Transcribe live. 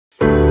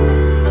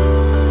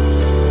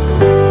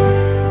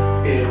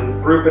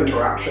group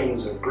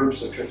interactions of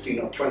groups of 15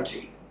 or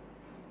 20,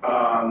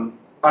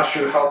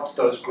 Ashu helped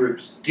those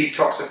groups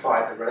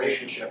detoxify the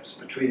relationships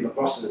between the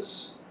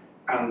bosses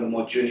and the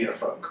more junior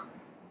folk,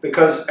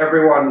 because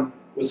everyone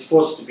was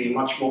forced to be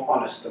much more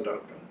honest and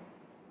open.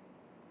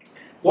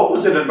 What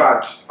was it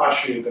about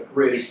Ashu that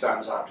really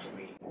stands out for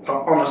me? Her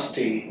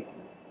honesty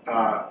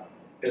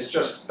is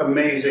just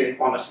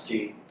amazing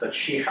honesty that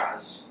she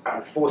has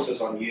and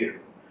forces on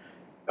you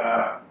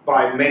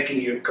by making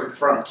you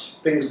confront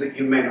things that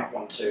you may not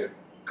want to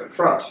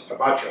confront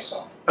about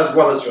yourself, as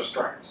well as your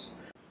strengths.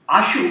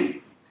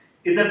 Ashu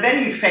is a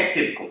very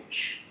effective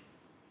coach.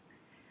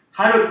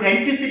 Her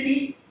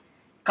authenticity,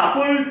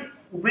 coupled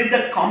with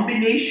the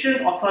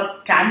combination of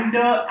her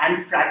candor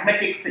and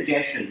pragmatic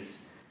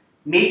suggestions,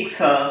 makes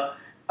her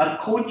a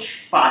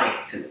coach par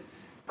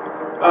excellence.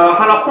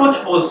 Her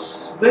approach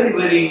was very,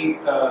 very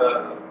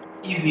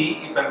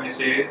easy, if I may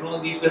say.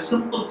 These were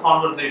simple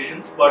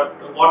conversations,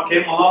 but what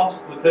came along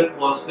with it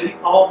was very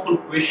powerful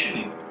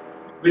questioning,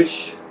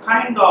 which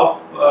kind of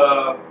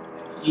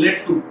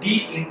led to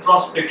deep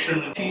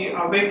introspection. She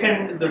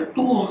awakened the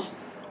tools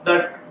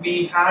that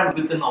we had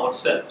within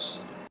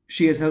ourselves.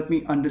 She has helped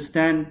me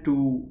understand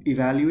to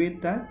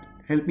evaluate that,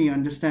 helped me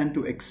understand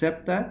to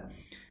accept that,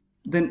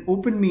 then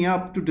opened me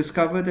up to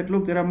discover that,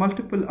 look, there are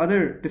multiple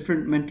other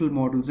different mental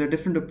models, there are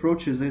different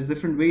approaches, there's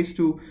different ways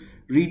to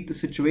read the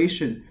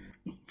situation.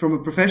 From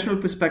a professional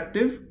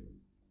perspective,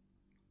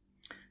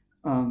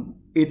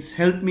 it's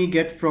helped me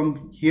get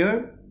from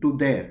here to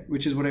there,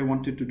 which is what I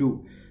wanted to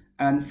do.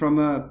 And from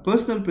a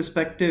personal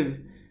perspective,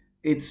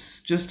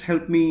 it's just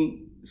helped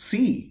me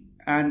see,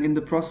 and in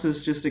the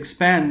process just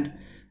expand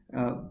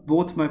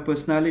both my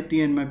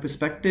personality and my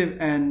perspective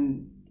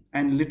and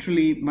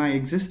literally my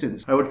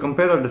existence. I would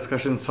compare our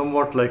discussion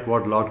somewhat like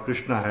what Lord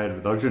Krishna had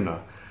with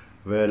Arjuna,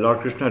 where Lord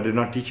Krishna did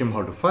not teach him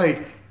how to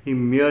fight, he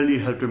merely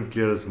helped him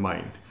clear his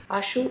mind.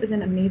 Ashu is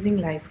an amazing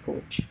life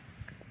coach.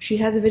 She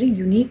has a very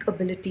unique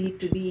ability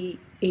to be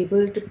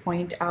able to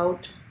point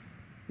out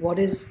what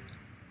is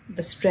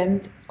the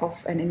strength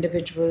of an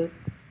individual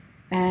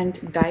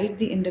and guide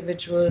the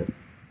individual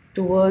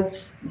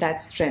towards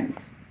that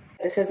strength.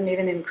 This has made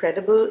an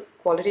incredible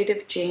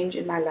qualitative change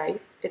in my life.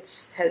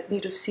 It's helped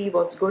me to see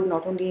what's good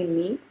not only in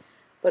me,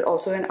 but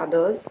also in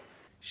others.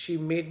 She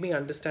made me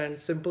understand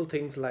simple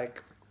things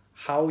like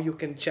how you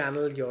can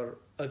channel your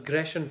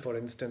aggression, for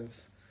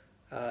instance,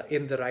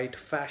 in the right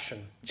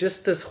fashion.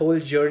 Just this whole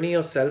journey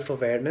of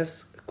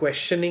self-awareness,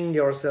 questioning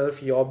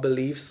yourself, your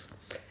beliefs,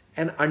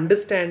 and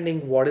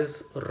understanding what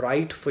is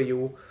right for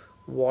you,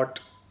 what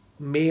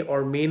may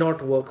or may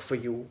not work for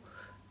you,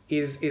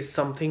 is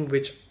something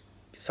which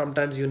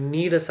sometimes you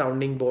need a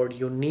sounding board.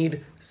 You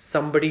need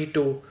somebody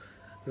to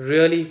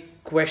really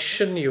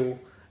question you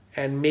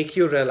and make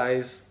you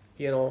realize,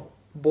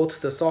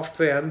 both the soft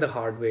way and the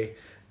hard way,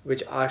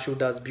 which Ashu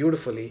does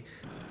beautifully.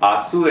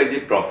 Ashu as a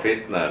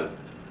professional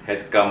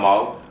has come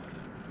out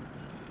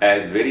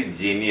as very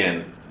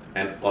genuine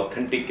and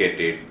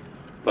authenticated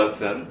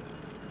person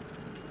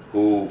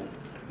who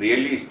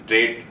really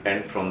straight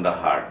and from the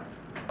heart.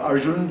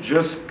 Arjun,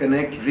 just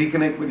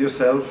reconnect with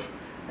yourself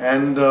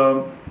and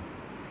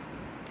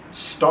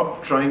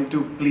stop trying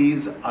to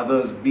please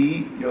others.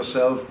 Be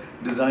yourself,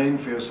 design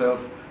for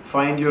yourself,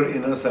 find your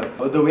inner self.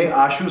 But the way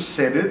Ashu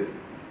said it,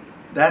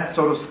 that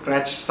sort of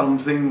scratched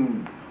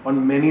something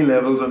on many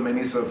levels, on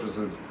many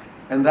surfaces.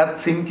 And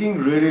that thinking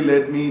really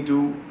led me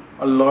to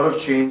a lot of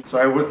change. So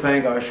I would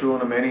thank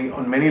Ashu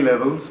on many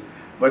levels,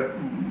 but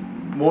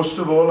most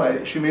of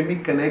all, she made me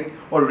connect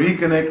or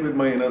reconnect with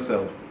my inner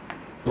self.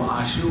 So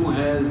Ashu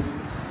has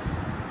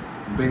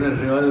been a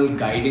real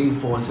guiding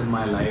force in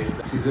my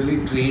life. She's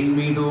really trained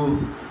me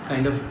to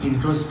kind of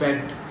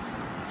introspect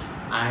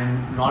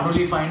and not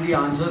only find the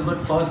answers,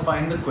 but first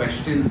find the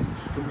questions,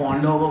 to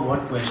ponder over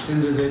what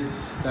questions is it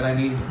that I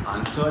need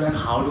answered and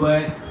how do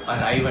I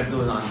arrive at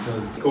those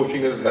answers.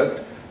 Coaching has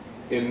helped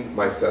in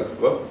my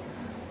self-worth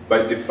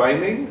by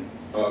defining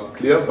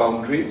clear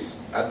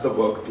boundaries at the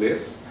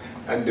workplace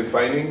and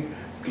defining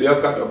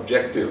clear-cut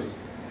objectives.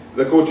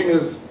 The coaching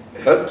has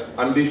helped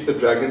unleash the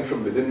dragon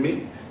from within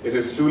me. It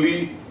has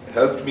truly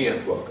helped me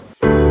at work.